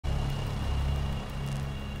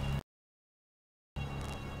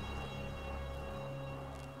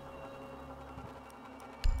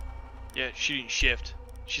Yeah, shooting shift.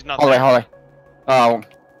 She's not Hallway, there. hallway. Oh.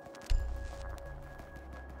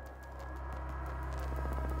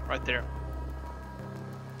 Right there.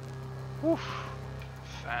 Woof.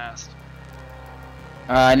 Fast.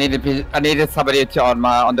 I needed somebody to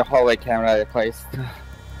on the hallway camera placed.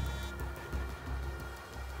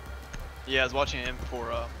 Yeah, I was watching him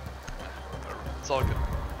for it's all good.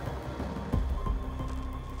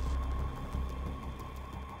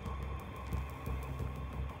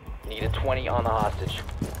 Need a 20 on the hostage.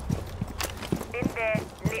 In there,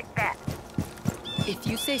 lit that. If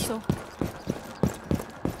you say so.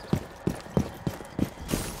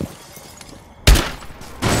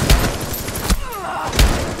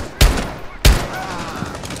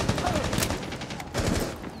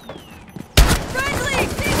 Friendly!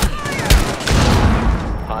 Ceasefire!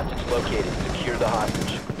 Hostage located. Secure the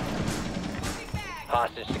hostage.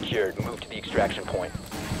 Hostage secured. Move to the extraction point.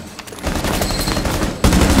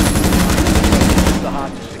 The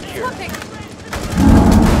hostage secured.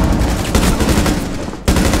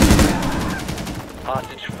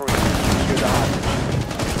 Hostage free. Secure the hostage.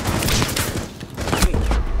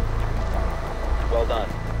 Well done.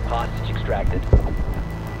 Hostage extracted.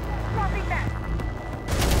 Dropping back.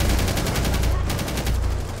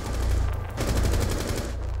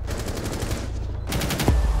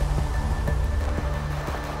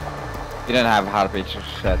 You don't have heartbeat or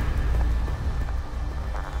shit.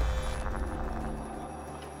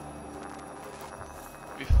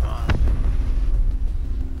 Be fine.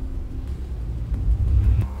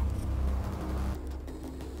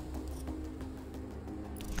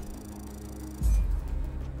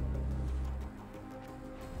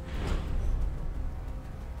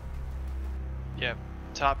 Yeah,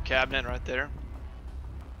 top cabinet right there.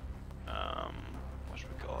 What should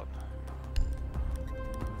we call it?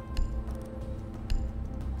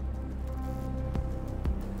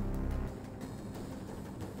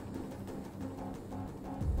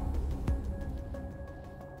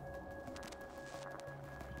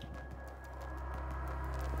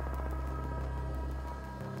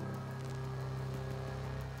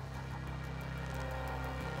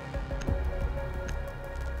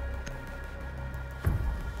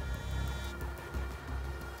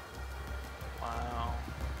 Wow.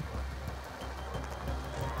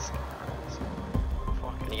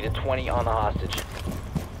 Fucking Need a 20 on the hostage.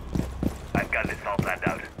 I've got this all planned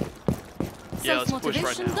out. Yeah, let's push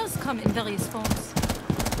right Self-motivation now. does come in various forms.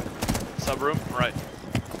 Subroom, right.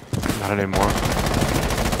 Not anymore.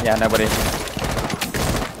 Yeah, nobody.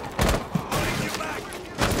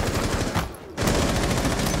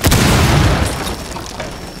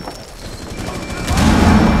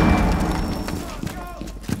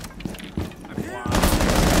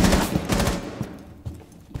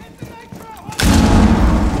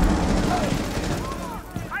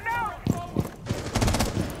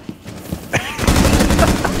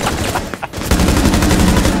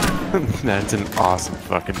 That's an awesome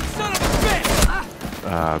fucking.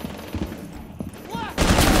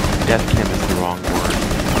 Death cam is the wrong word.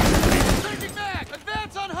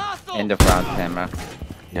 In the front camera.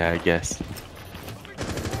 Yeah, I guess.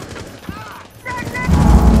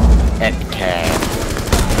 And cam.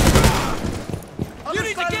 You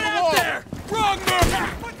need to get out there! Wrong move!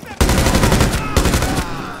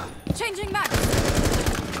 Changing max.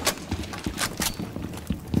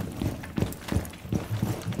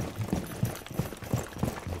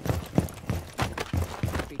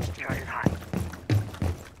 Charge is hot.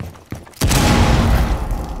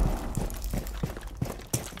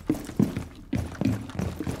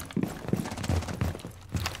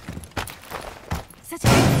 Set it.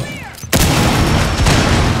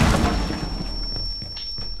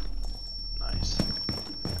 Nice.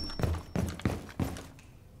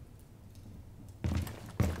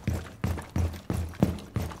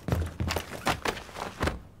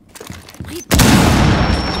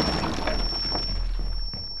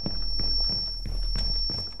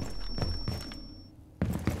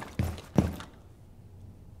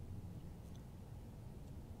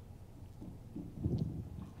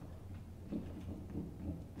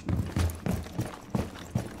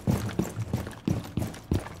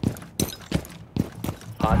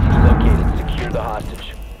 Hostage located. Secure the hostage.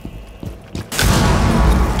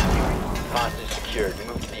 Hostage secured.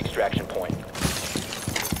 Move to the extraction point.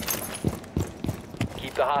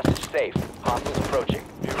 Keep the hostage safe. Hostiles approaching.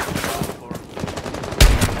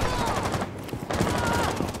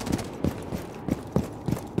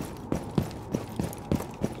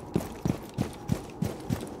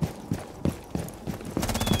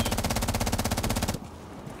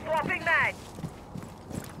 Swapping mag.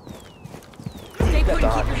 Stay Set put the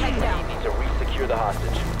and keep your hostage head free. down. Need to re-secure the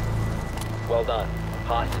hostage. Well done.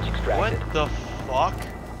 Hostage extracted. What the fuck?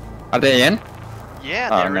 Are they in? Yeah,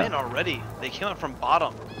 Oh, they're no. in already. They came up from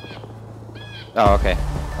bottom. Oh, okay.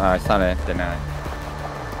 It's not in, then I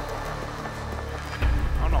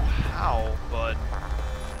don't know how, but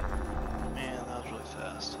man, that was really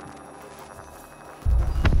fast.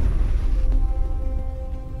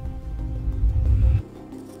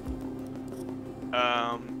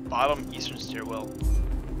 Bottom eastern stairwell.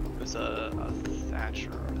 There's a thatch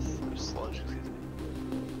or a sludge. Excuse me.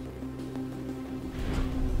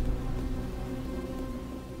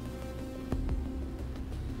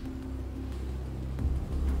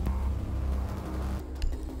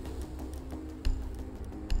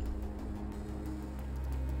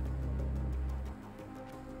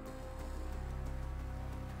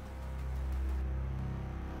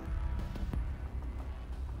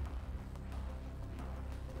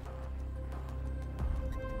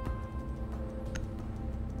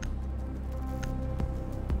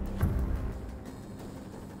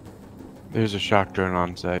 There's a shock drone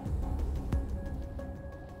on site.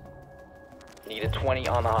 Need a 20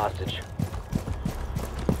 on the hostage.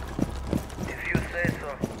 If you say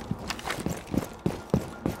so.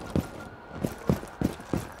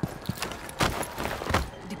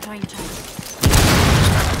 Deploying charge.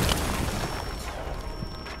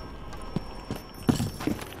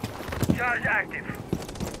 Charge active.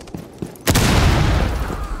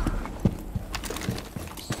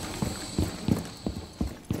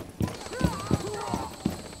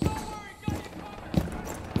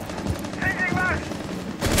 Changing back.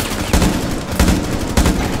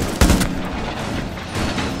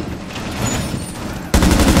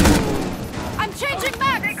 I'm changing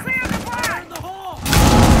back! Get clear of the blast.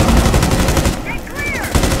 Get clear.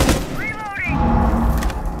 Reloading.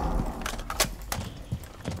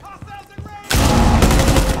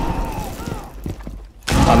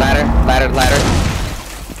 Oh, ladder.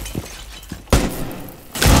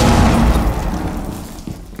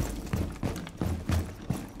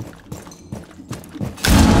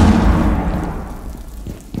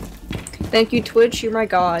 Thank you, Twitch. You're my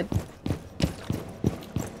god.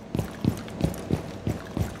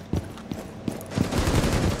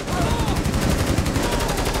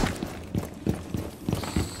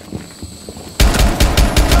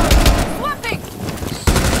 Swapping!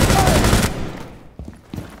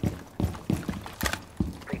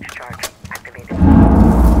 Breach charge activated.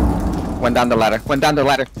 Went down the ladder.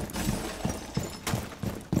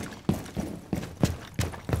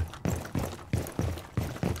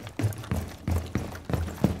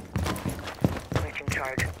 Breaching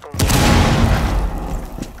charge. Go.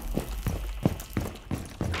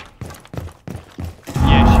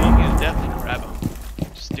 Yeah, she can definitely grab him.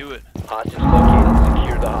 Just do it. Hostage located.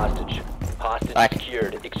 Secure the hostage. Hostage Back.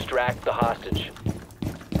 secured. Extract the hostage.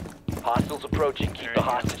 Hostiles approaching. Keep There the you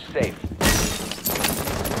go. hostage safe.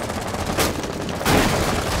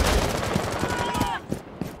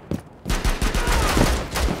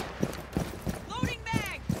 Loading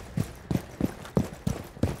mag!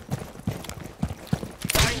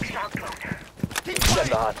 Flying shock drone. Set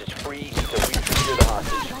the hostage free. Need to re-secure the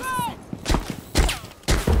hostage.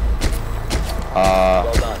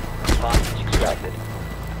 Well done. Hostage extracted.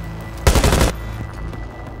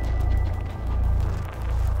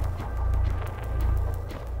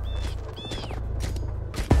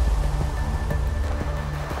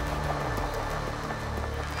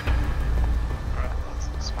 Alright,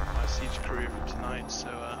 that's my siege career for tonight, so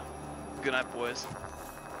good night, boys.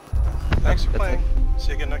 Thanks for That's playing. See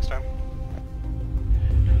you again next time.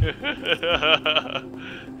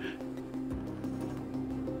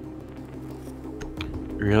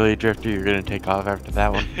 Really, Drifter? You're gonna take off after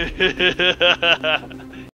that one?